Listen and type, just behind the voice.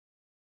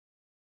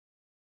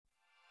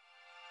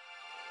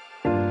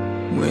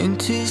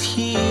Winter's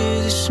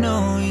here, the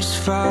snow is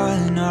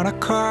falling on our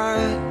car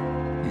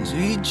as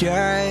we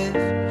drive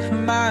for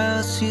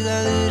miles to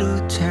that little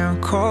town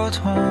called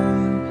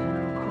home.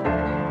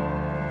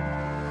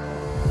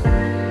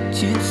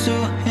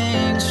 Tinsel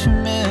hangs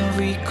from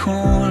every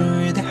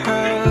corner of the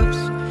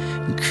house,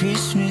 and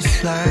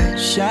Christmas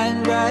lights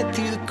shine bright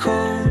through the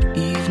cold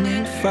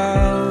evening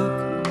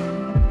fog.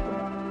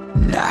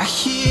 And I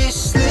hear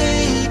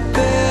sleigh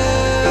bells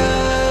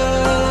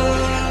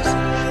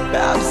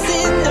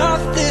bouncing off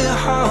the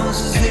halls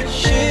as the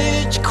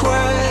church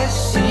choir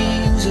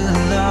sings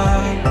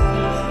along.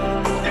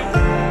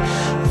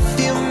 I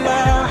feel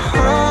my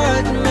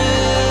heart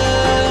melt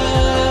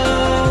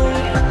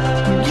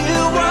when you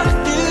walk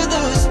through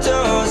those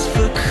doors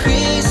for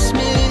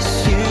Christmas.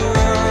 You're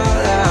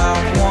all I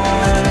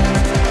want.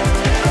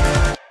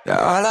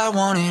 All I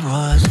wanted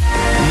was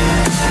you.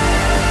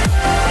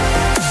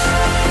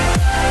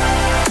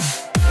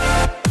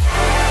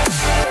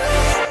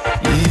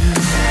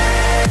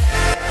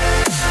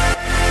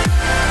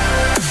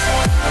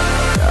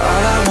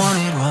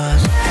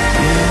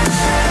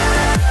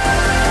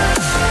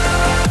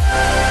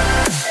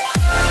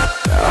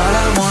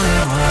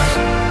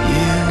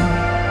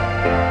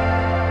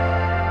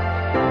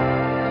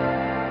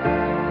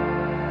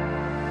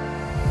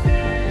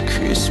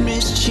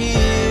 Christmas cheer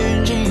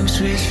and drinks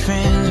with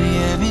friends we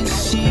haven't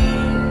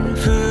seen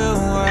for a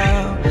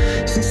while,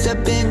 since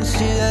I've been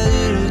to that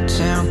little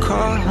town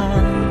called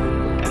home.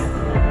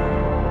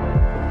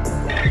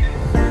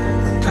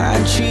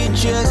 Pine tree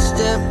dressed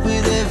up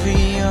with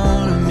every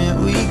ornament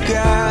we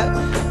got,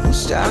 and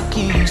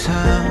stockings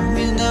hung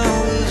with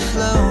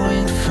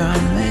overflowing from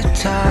the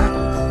top.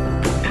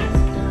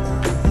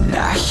 And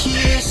I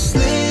hear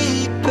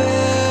sleigh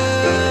bells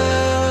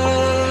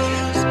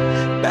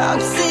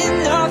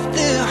bouncing off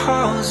the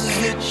halls as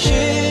the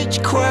church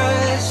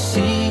choir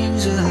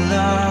sings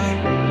along.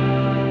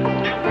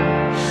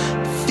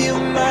 Feel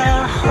my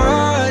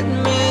heart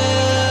melt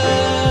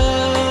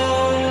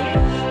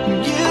when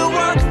you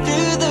walk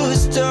through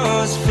those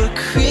doors for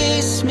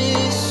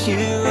Christmas.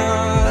 You're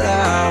all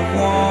I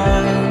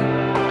want.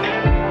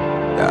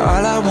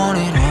 All I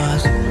wanted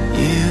was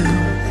you.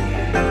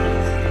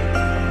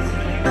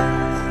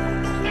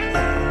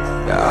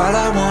 All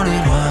I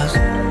wanted was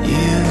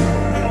you.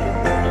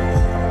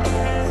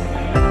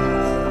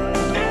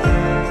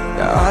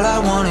 All I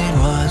wanted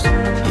was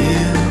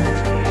you.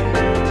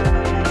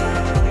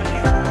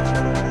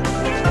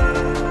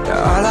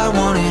 All I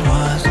wanted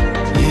was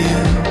you.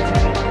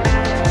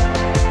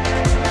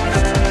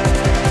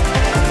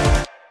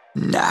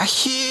 And I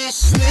hear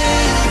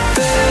sleigh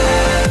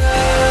bells.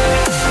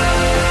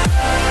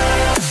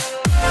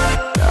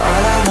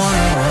 All I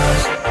wanted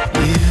was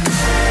you.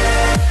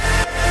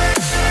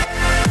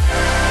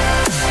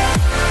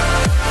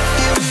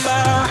 Feel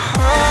my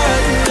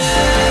heart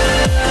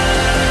melt.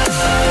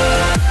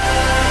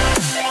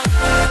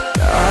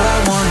 All I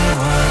wanted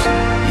was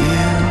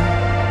you.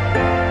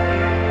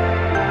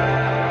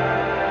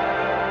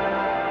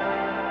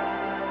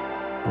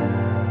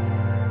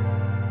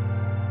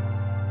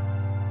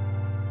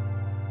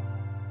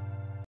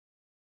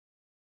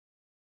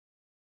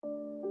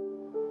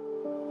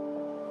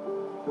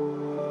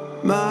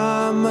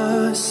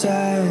 Mama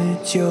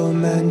said you're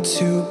meant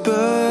to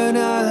burn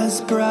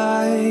as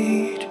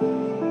bright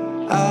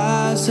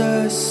as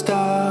a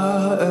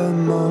star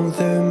among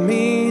the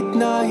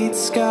midnight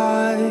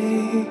sky.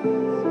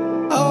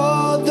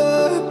 All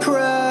the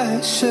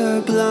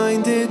pressure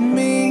blinded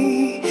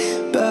me,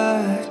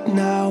 but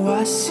now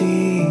I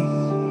see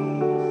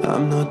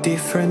I'm no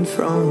different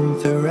from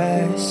the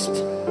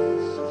rest.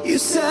 You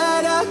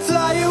said I'd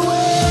fly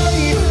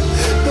away,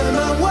 but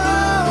my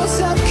walls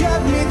have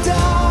kept me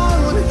down.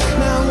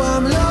 Now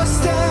I'm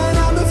lost and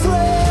I'm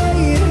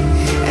afraid,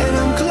 and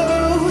I'm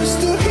close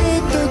to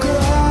hit the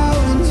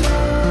ground.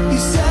 You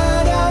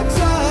said I'd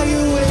fly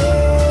away.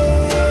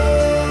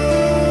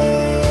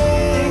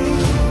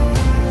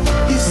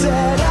 You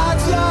said I'd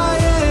fly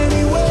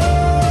anyway,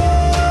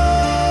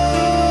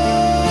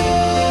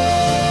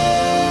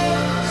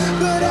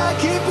 but I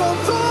keep on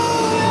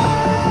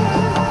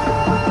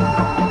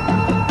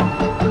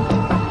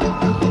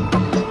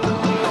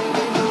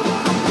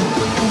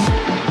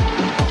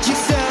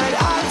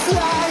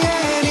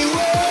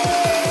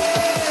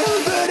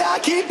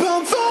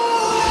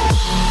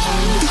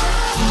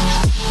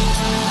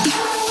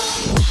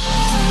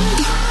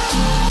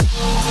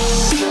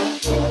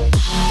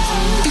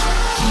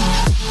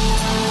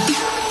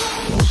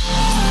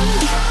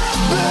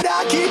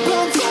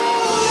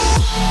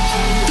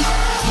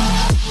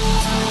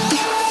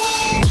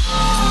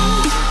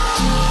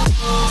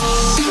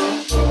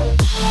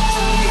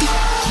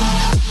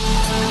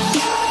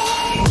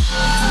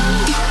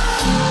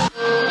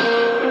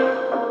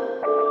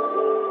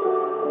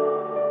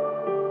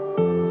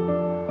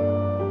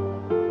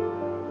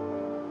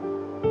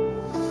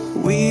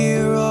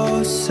We're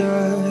all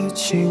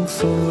searching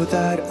for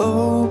that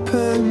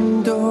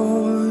open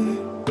door.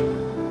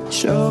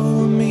 Show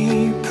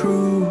me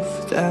proof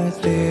that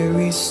there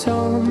is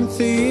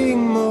something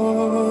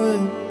more.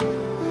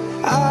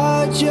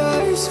 I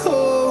just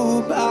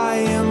hope I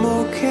am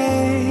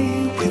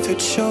okay with the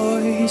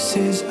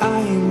choices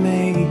I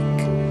make.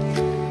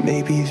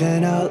 Maybe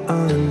then I'll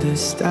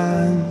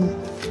understand.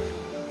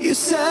 You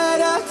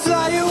said I'd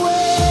fly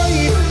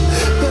away,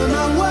 but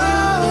my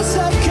walls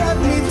have kept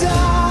me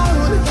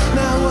down.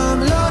 Now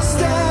I'm lost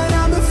and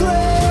I'm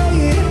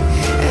afraid,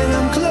 and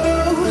I'm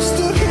close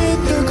to hit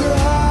the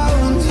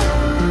ground.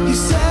 You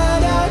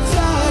said I'd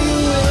fly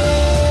away.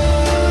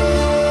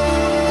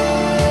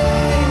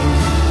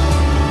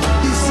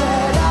 You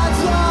said I'd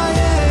fly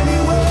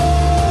anyway,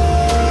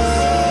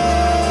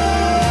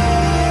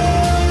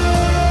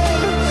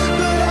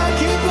 but I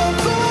keep on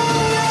falling.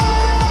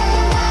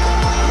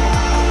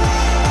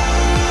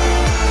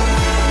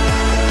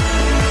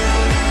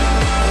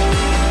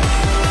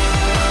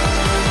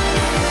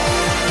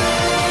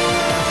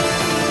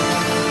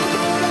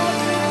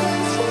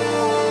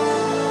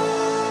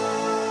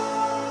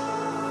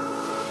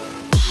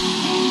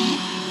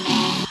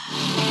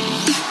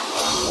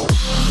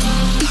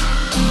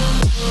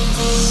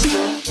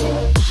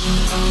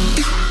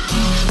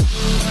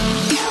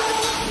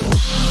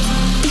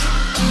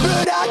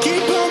 But I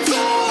keep on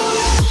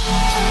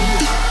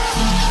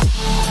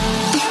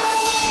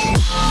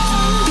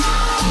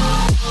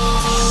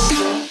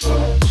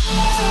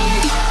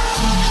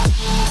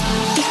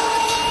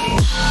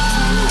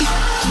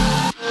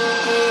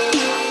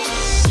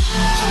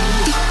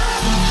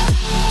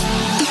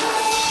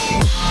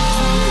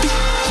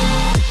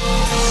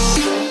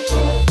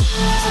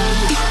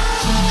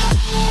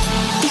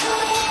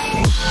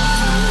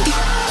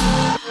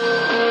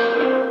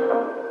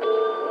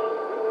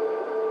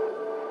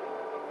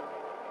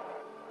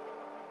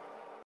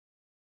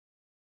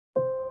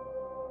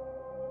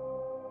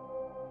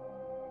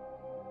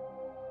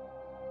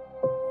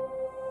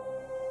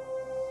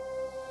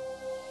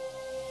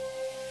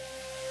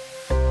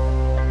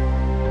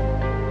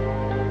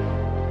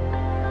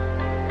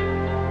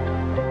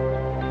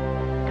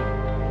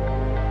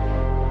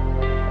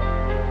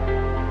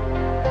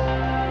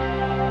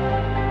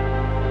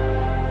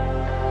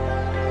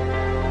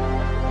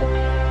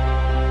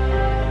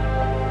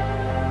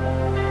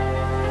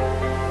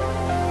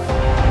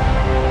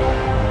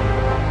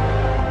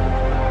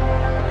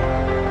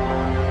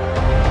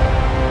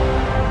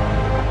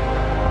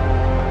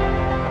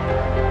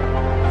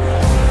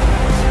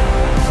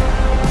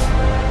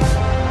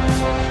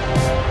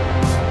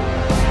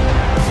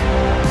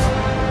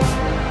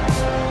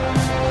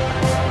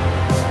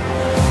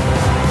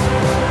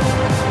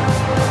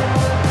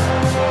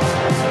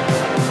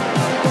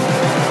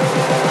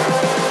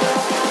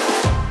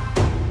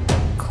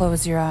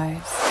Close your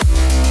eyes.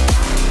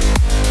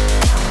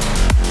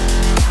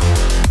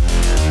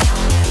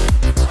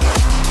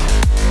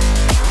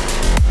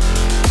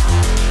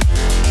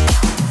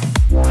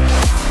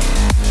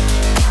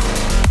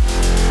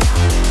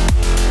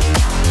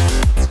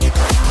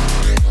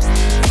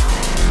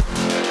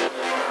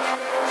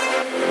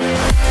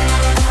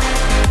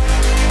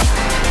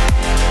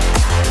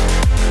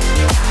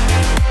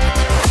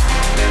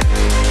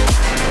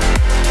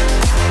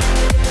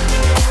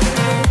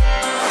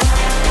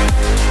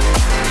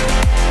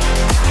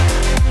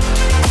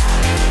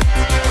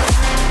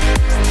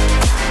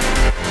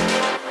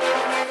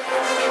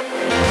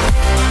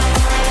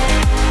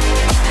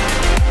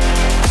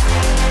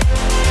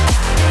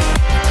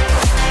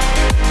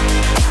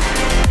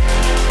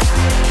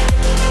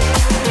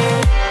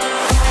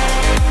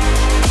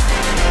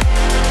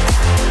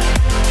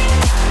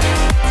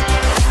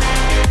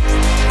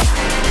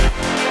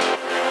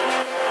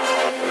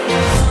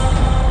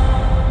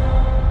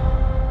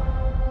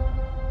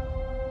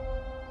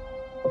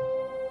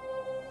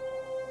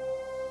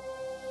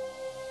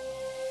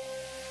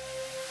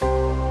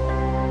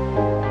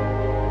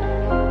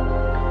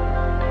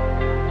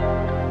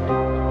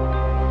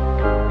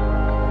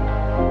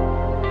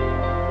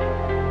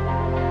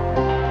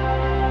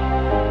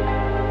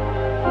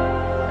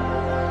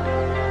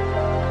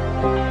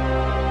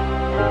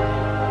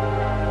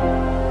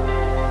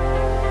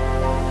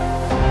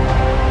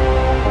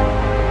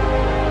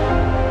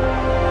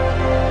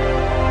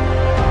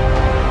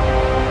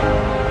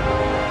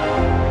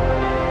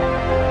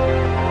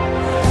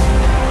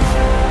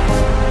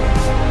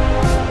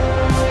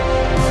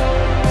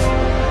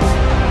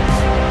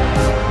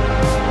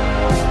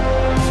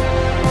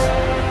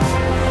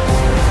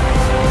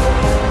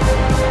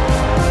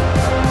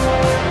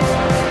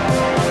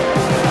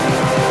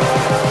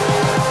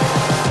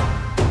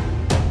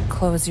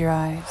 Close your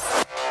eyes.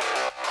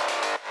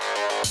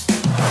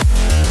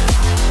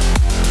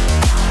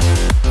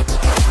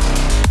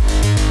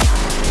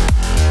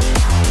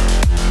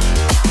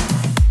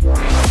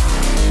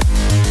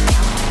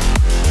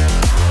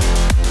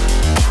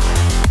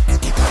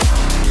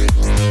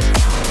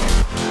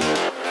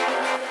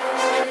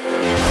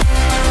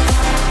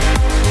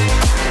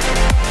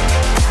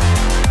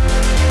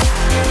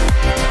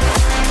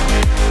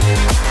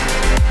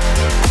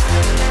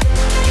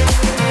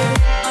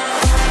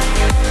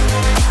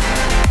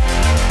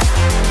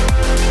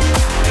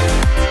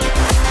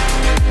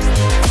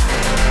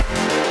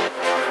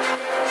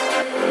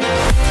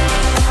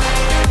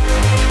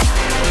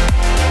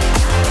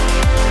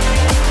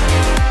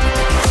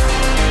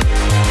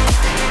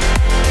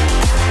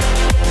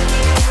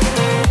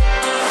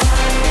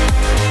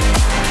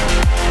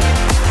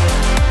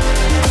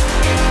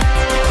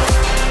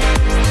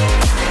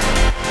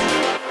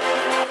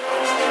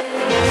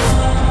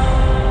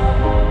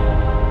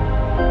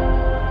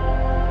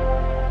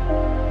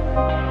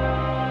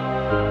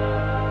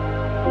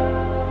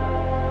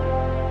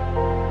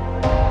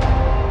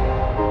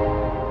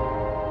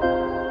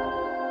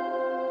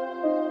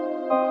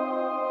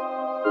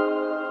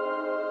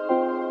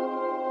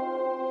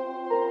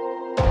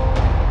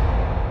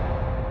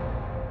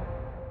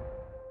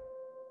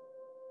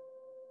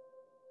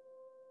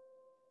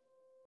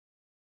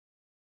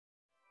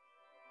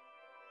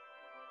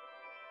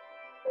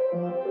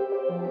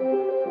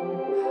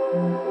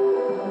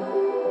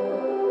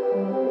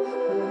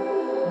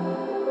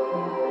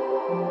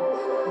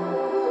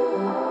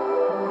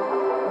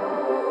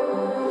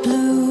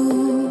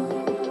 blue,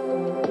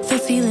 the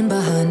feeling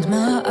behind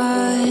my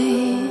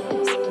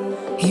eyes.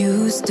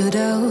 You stood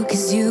out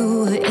 'cause you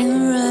were in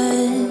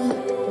red.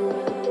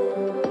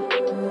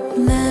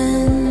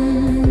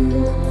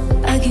 Then,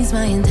 against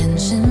my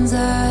intentions,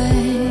 I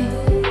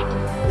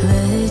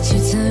let you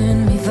turn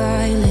me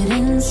violet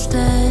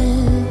instead.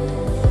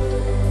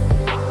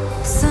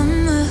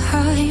 Summer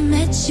high,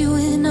 met you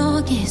in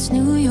August.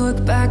 New York,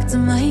 back to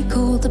my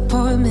cold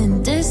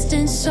apartment.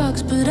 Distance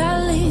sucks, but at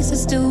least I'm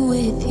still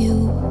with you.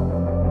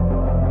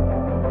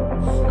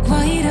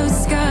 Whiteout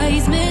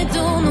skies,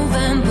 middle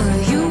November.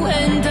 You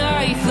and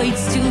I,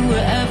 flights to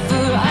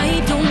wherever. I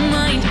don't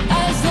mind,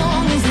 as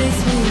long as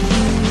it's with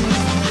you.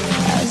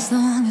 As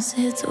long as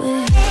it's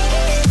with you.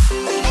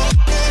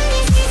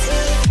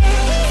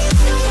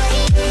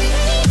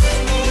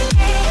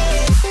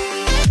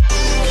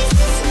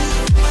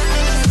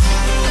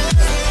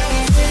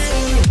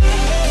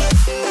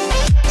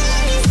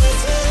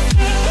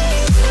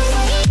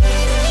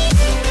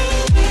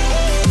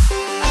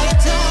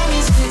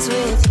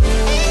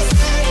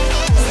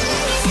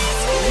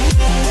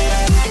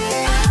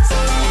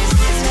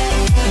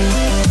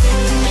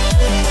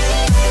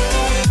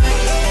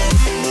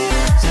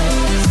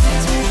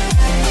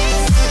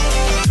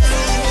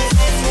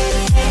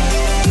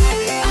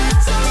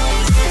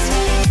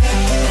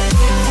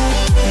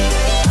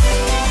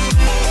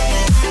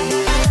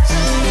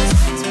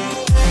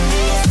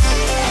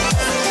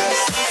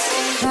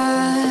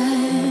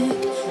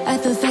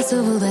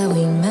 That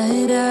we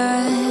met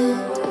at,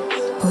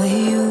 where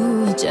you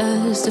were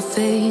just a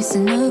face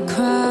in a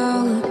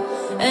crowd.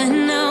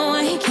 And now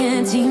I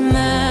can't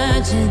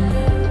imagine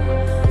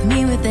me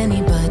with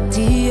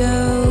anybody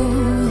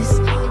else.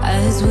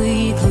 As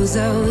we close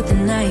out the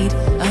night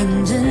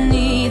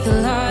underneath the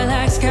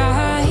lilac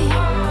sky.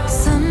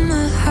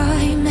 Summer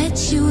high, met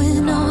you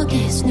in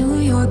August. New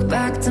York,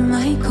 back to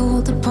my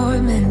cold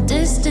apartment.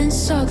 Distance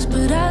sucks,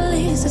 but at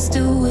least I'm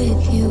still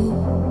with you.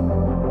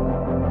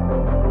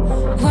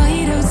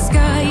 Whiteout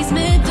skies,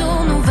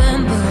 middle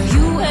November.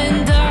 You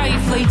and I,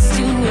 flights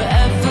to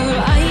wherever.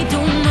 I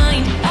don't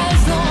mind,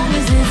 as long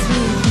as it's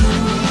with you.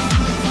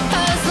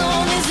 As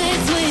long as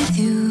it's with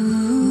you.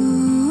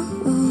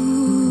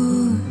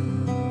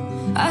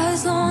 As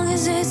long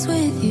as it's with you.